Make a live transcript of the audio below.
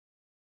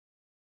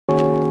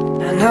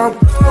no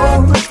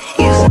gold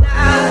is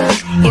not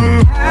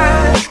in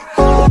her.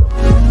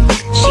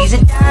 She's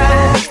a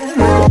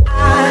diamond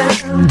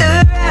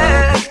under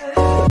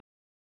her.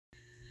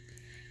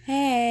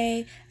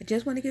 Hey, I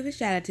just want to give a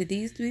shout out to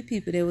these 3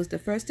 people that was the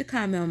first to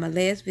comment on my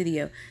last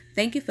video.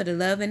 Thank you for the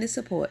love and the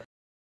support.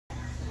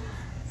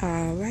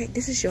 Alright,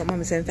 this is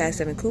Shortmama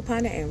 757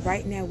 Couponer, and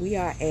right now we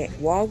are at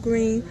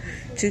WALGREEN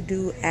to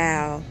do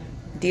our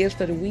deals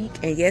for the week.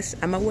 And yes,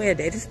 I'm aware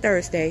that it's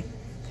Thursday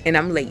and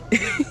I'm late.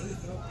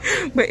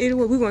 But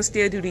anyway, we're going to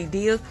still do these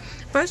deals.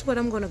 First, what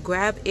I'm going to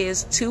grab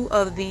is 2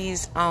 of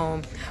these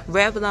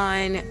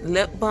Revlon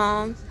lip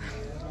balms,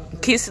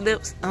 Kiss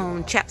Lips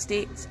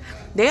chapsticks.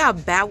 They are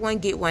buy one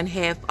get one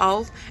half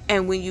off,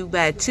 and when you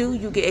buy 2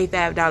 you get a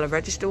 $5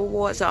 register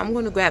reward. So I'm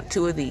going to grab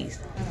 2 of these.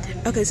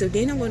 Okay, so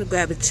then I'm going to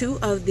grab 2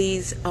 of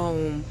these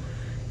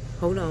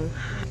hold on,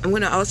 I'm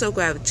going to also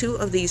grab 2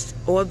 of these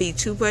Oral-B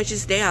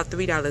toothbrushes. They are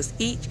 $3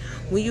 each.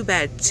 When you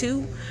buy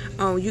 2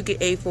 you get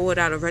a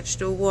 $4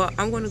 register reward.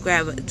 I'm going to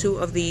grab 2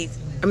 of these.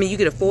 You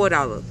get a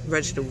 $4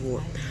 register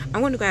reward. I'm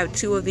going to grab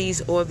 2 of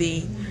these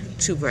Oral-B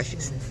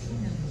toothbrushes.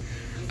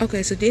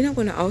 Okay, so then I'm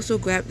going to also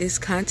grab this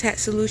contact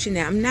solution.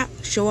 Now, I'm not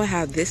sure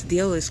how this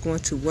deal is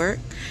going to work,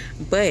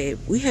 but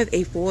we have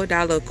a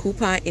 $4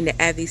 coupon in the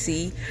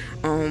IVC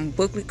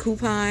booklet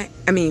coupon.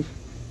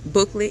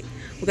 Booklet.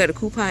 We got a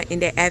coupon in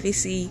the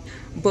IVC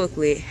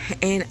booklet,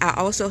 and I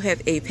also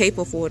have a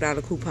paper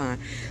 $4 coupon.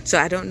 So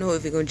I don't know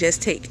if we're going to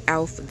just take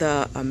off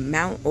the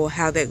amount or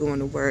how that's going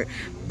to work,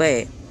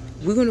 but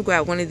we're going to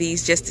grab one of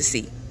these just to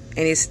see.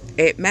 And it's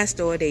at my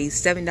store, they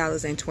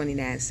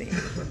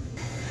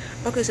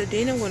 $7.29. Okay, so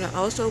then I'm going to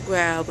also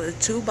grab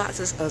 2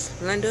 boxes of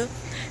Splendor.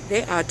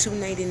 They are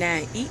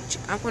 $2.99 each.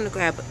 I'm going to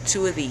grab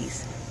 2 of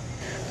these.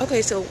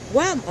 Okay, so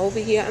while I'm over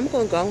here, I'm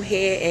going to go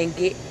ahead and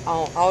get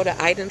all the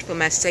items for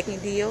my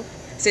second deal,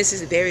 since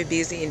it's very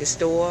busy in the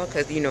store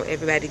because, you know,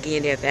 everybody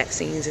getting their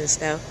vaccines and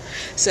stuff.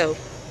 So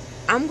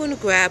I'm going to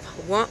grab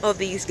 1 of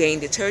these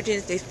game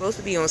detergents. They're supposed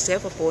to be on sale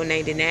for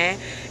 $4.99.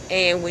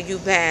 And when you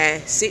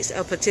buy 6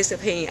 of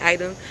participating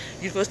items,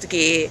 you're supposed to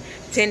get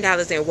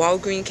 $10 in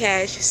WALGREEN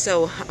cash.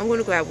 So I'm going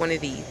to grab 1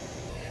 of these.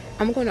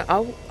 I'm going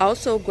to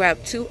also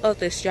grab 2 of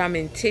the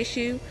Charmin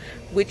tissue,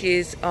 which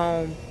is,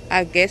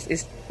 I guess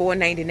it's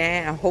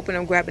 $4.99. I'm hoping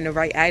I'm grabbing the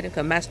right item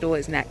because my store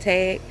is not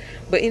tagged.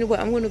 But anyway,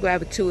 I'm going to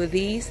grab 2 of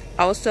these.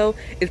 Also,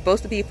 it's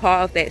supposed to be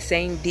part of that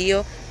same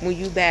deal. When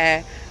you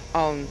buy,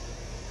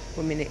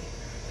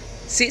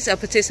 6 of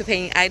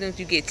participating items,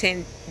 you get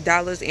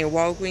 $10 in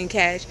WALGREEN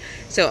cash.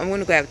 So I'm going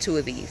to grab 2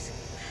 of these.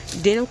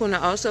 Then I'm going to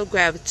also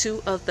grab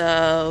 2 of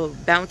the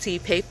Bounty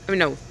paper,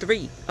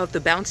 3 of the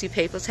Bounty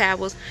paper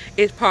towels.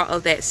 It's part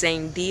of that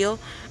same deal.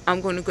 I'm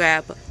going to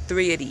grab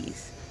 3 of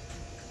these.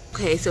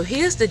 Okay, so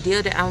here's the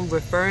deal that I'm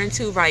referring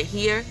to right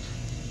here.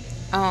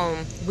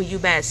 When you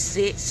buy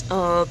 6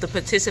 of the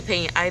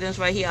participating items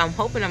right here, I'm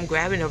hoping I'm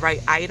grabbing the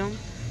right item.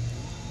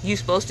 You're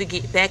supposed to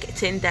get back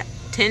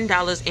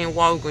 $10 in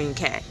WALGREEN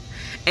cash.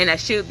 And I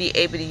should be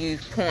able to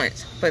use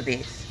points for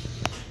this.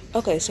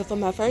 Okay, so for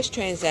my first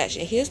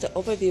transaction, here's the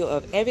overview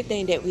of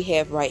everything that we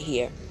have right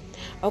here.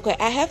 Okay,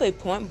 I have a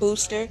point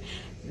booster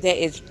that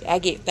is, I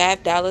get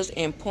 $5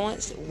 in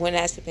points when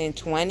I spend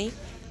 20.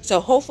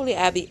 So hopefully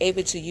I'll be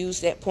able to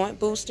use that point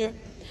booster.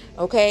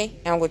 Okay,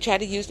 and we'll try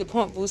to use the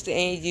point booster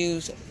and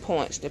use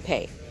points to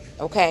pay.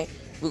 Okay,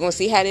 we're going to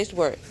see how this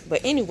works.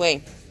 But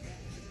anyway,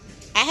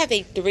 I have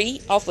a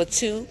 3 off of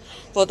 2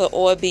 for the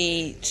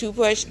Oral-B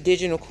toothbrush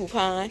digital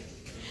coupon.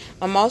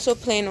 I'm also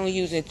planning on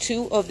using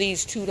 2 of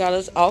these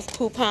 $2 off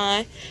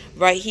coupon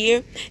right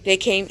here. They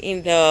came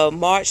in the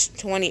March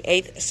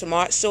 28th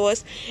Smart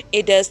Source.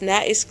 It does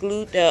not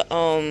exclude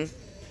the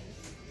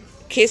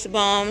Kiss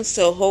Bombs,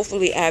 so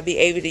hopefully I'll be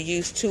able to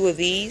use 2 of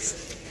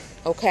these.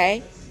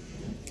 Okay.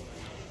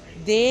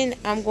 Then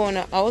I'm going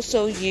to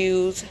also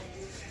use,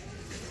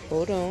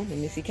 hold on, let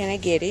me see, can I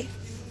get it?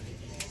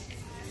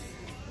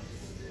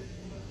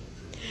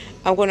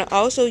 I'm going to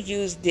also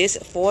use this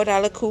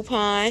 $4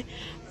 coupon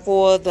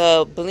for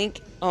the Blink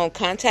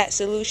contact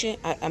solution.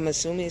 I'm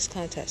assuming it's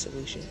contact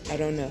solution. I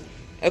don't know.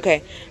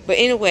 Okay, but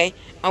anyway,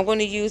 I'm going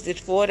to use this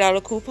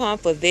 $4 coupon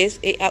for this.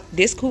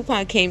 This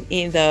coupon came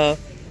in the,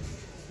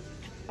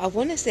 I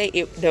want to say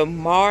the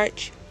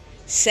March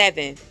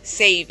 7th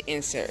save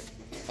insert.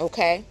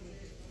 Okay.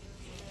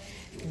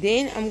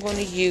 Then I'm going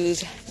to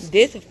use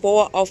this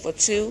 4 off of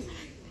 2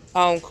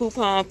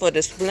 coupon for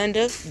the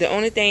Splendor. The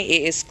only thing,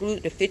 it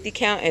excludes the 50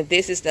 count, and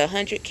this is the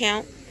 100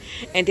 count.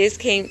 And this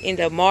came in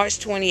the March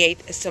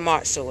 28th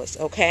Smart Source,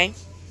 okay?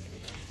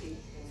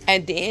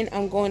 And then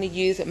I'm going to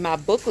use my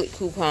booklet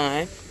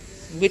coupon,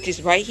 which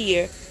is right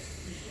here.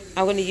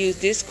 I'm going to use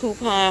this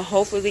coupon.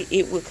 Hopefully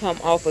it will come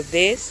off of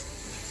this,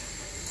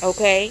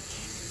 okay?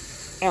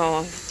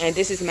 And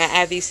this is my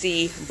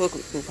IVC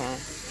booklet coupon.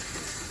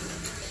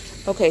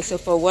 Okay, so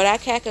for what I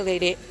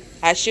calculated,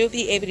 I should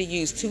be able to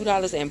use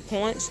 $2 in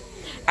points.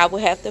 I will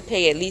have to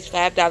pay at least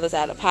 $5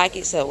 out of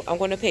pocket. So I'm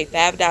going to pay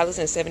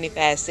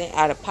 $5.75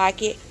 out of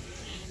pocket.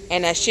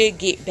 And I should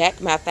get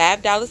back my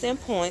 $5 in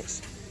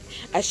points.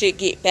 I should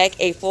get back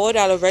a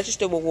 $4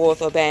 register reward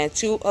for buying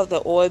 2 of the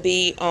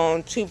Oral-B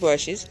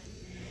toothbrushes.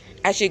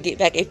 I should get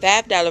back a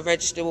 $5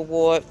 register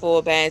reward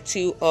for buying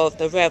 2 of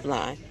the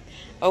Revlon.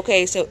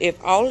 Okay, so if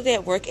all of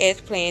that work as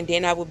planned,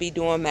 then I will be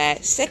doing my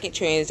second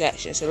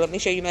transaction. So let me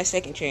show you my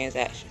second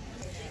transaction.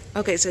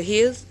 Okay, so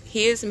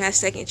here's my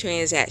second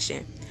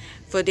transaction.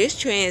 For this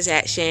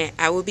transaction,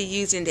 I will be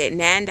using that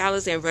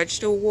 $9 in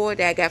register reward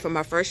that I got from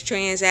my first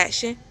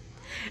transaction.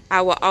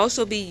 I will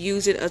also be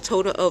using a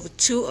total of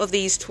 2 of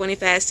these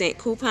 25-cent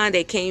coupons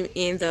that came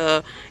in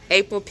the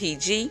April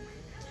PG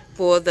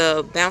for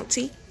the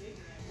Bounty.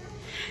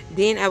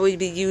 Then I will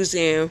be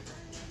using,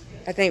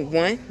 I think,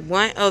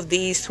 one of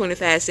these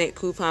 25-cent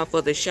coupons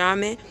for the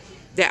Charmin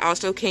that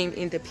also came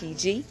in the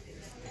PG,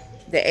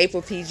 the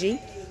April PG.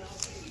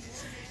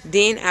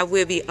 Then I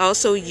will be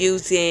also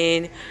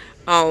using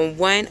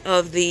one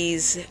of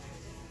these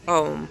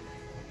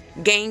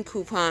Gain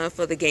coupon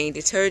for the Gain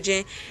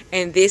detergent,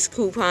 and this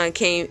coupon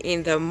came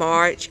in the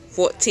March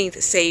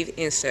 14th save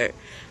insert.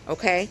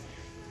 Okay,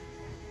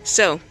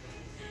 so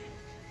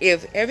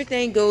if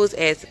everything goes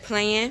as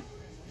planned,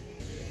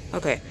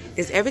 I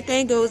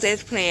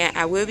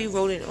will be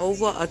rolling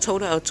over a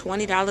total of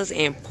 $20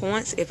 in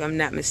points, if I'm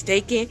not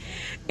mistaken.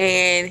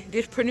 And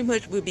this pretty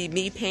much will be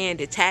me paying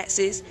the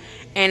taxes,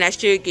 and I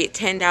should get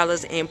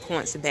 $10 in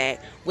points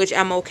back, which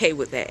I'm okay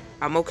with that.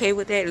 I'm okay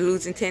with that.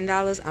 Losing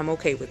 $10, I'm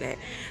okay with that.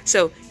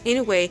 So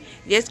anyway,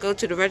 let's go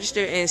to the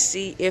register and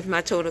see if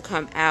my total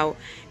come out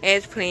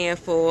as planned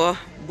for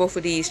both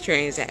of these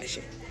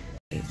transactions.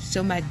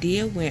 So my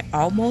deal went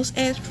almost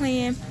as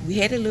planned. We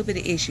had a little bit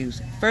of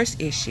issues.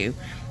 First issue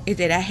is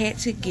that I had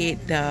to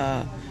get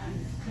the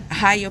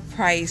higher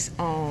price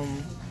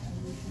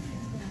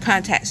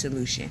contact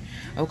solution.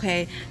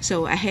 Okay,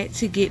 so I had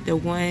to get the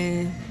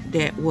one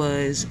that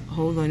was,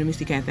 hold on, let me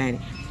see if I can find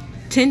it,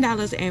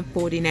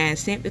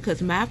 $10.49,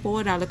 because my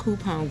 $4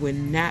 coupon would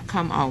not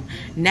come off.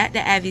 Not the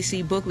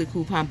IVC booklet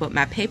coupon, but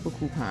my paper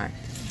coupon.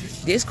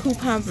 This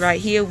coupon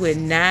right here would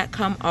not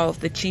come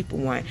off the cheaper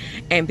one,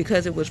 and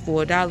because it was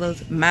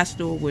 $4, my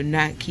store would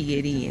not key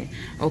it in.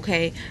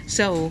 Okay,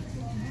 so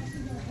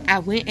I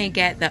went and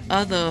got the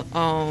other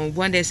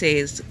one that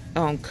says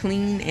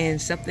clean and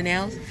something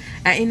else.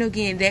 I ended up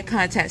getting that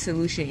contact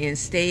solution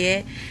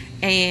instead,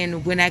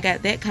 and when I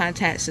got that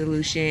contact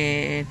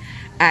solution,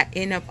 I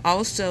ended up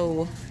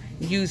also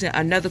using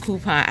another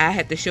coupon. I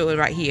have to show it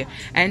right here.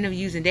 I ended up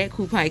using that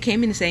coupon. It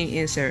came in the same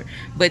insert,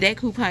 but that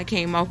coupon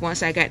came off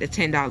once I got the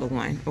 $10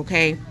 one.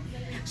 Okay,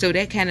 so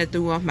that kind of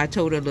threw off my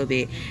total a little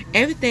bit.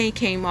 Everything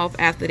came off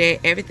after that.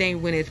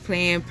 Everything went as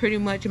planned. Pretty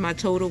much my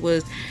total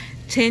was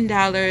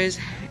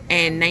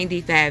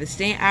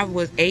 $10.95. I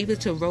was able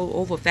to roll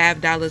over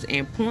 $5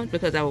 in points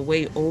because I was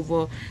way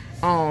over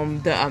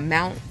the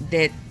amount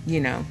that, you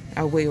know,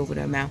 I way over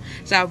the amount.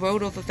 So I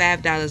rolled over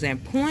 $5 in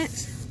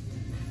points.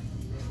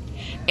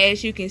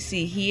 As you can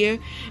see here,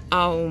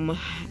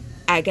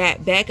 I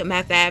got back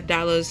my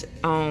 $5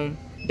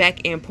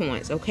 back in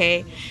points.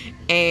 Okay,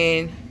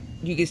 and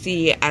you can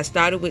see I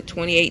started with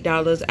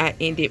 $28. I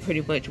ended pretty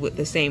much with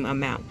the same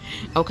amount.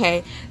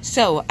 Okay,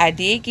 so I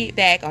did get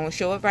back, I'm gonna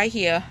show it right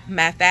here,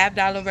 my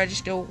 $5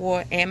 register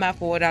award and my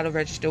 $4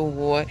 register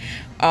award.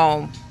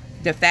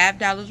 The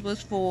 $5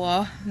 was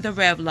for the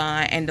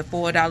Revlon and the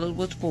 $4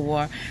 was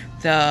for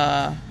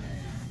the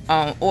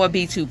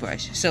Oral-B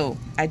toothbrush. So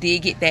I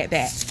did get that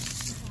back.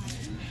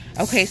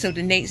 Okay, so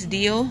the next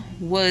deal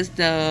was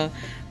the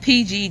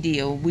PG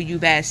deal. Where you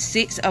buy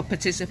 6 of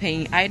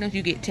participating items,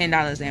 you get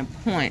 $10 in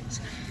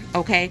points.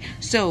 Okay,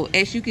 so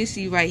as you can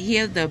see right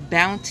here, the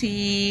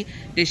Bounty,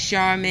 the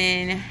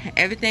Charmin,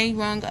 everything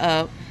rung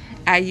up.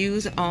 I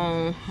used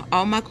all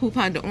my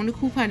coupon. The only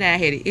coupon that I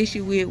had an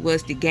issue with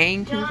was the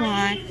Gain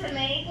coupon.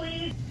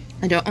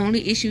 The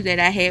only issue that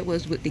I had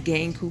was with the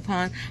Gain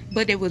coupon,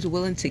 but they was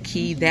willing to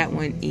key that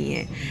one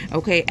in.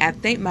 Okay, I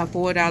think my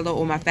 $4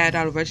 or my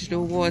 $5 register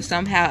reward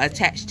somehow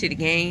attached to the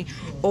Gain.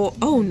 Or,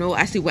 oh no,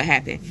 I see what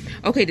happened.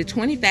 Okay, the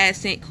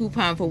 25-cent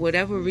coupon for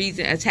whatever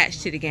reason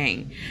attached to the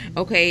Gain.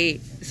 Okay,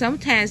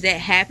 sometimes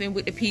that happened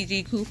with the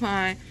PG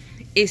coupon.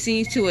 It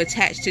seems to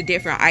attach to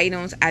different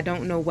items. I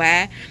don't know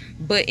why,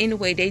 but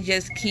anyway, they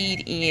just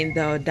keyed in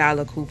the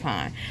dollar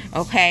coupon.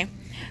 Okay,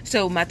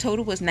 so my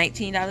total was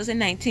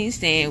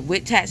 $19.19.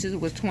 With taxes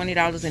was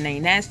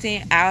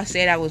 $20.99. I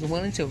said I was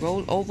willing to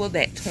roll over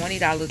that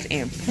 $20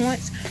 in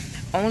points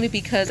only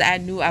because I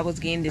knew I was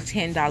getting the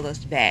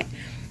 $10 back.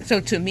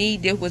 So to me,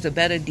 this was a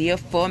better deal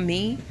for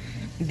me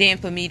than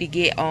for me to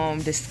get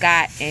the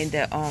Scott and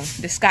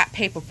the Scott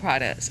paper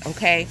products.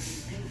 Okay,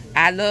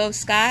 I love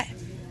Scott,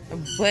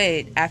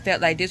 but I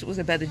felt like this was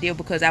a better deal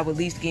because I was at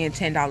least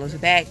getting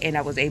 $10 back and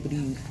I was able to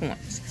use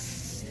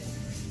points.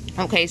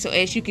 Okay, so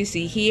as you can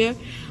see here,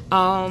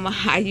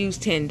 I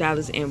used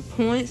 $10 in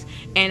points,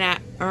 and I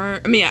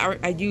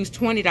used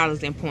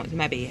 $20 in points.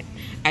 My bad.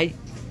 I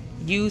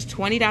used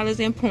 $20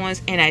 in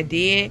points, and I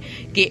did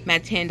get my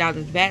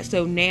 $10 back.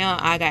 So now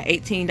I got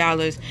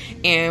 $18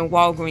 in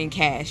WALGREEN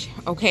cash.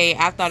 Okay,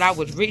 I thought I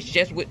was rich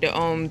just with the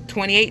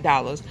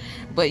 $28,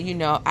 but you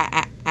know,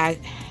 I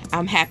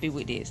I'm happy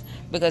with this,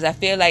 because I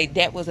feel like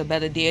that was a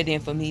better deal than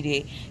for me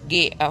to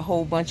get a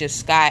whole bunch of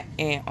Scott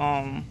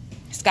and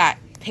Scott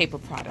paper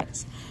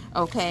products.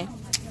 Okay,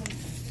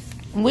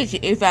 which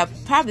if I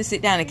probably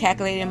sit down and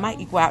calculate it, might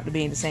equal out to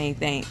being the same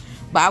thing.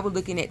 But I was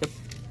looking at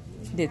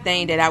the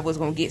thing that I was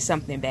gonna get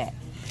something back.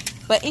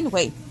 But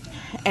anyway,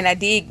 and I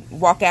did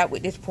walk out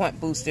with this point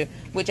booster,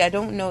 which I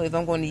don't know if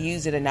I'm going to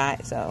use it or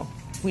not, so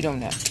we don't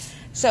know.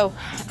 So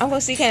I'm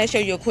going to kind of show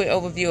you a quick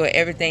overview of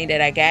everything that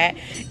I got,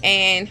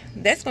 and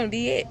that's going to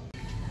be it.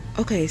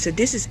 Okay, so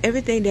this is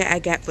everything that I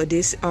got for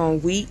this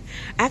week.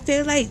 I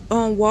feel like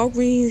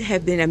Walgreens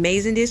have been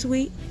amazing this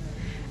week.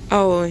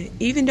 Oh,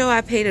 even though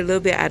I paid a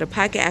little bit out of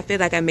pocket, I feel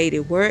like I made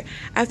it work.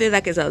 I feel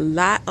like it's a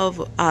lot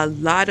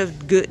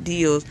of good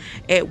deals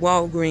at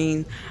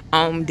Walgreens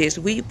this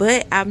week.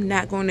 But I'm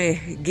not gonna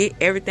get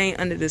everything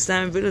under the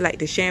sun. Really, like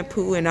the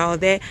shampoo and all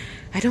that,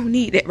 I don't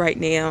need that right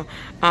now.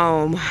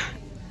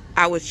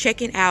 I was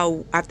checking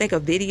out, I think, a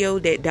video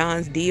that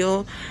Don's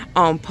Deal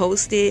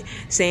posted,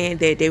 saying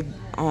that they're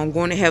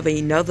going to have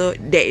another,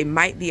 that it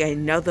might be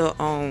another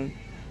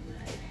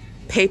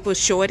paper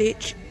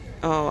shortage.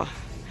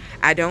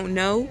 I don't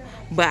know,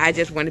 but I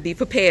just want to be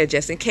prepared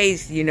just in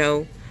case, you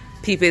know,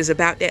 people is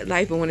about that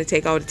life and want to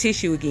take all the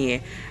tissue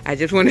again. I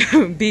just want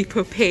to be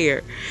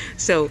prepared.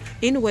 So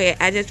anyway,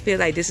 I just feel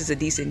like this is a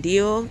decent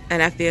deal,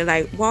 and I feel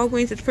like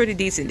Walgreens is pretty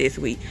decent this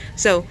week.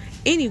 So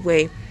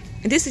anyway,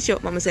 this is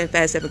Shortmama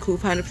 757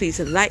 Coupon. Please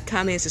like,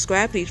 comment, and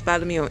subscribe. Please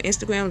follow me on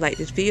Instagram, like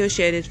this video,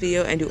 share this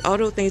video, and do all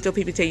those things that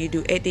people tell you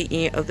to do at the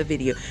end of the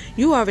video.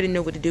 You already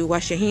know what to do.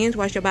 Wash your hands,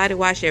 wash your body,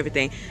 wash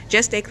everything.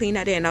 Just stay clean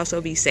out there and also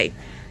be safe.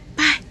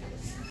 Bye.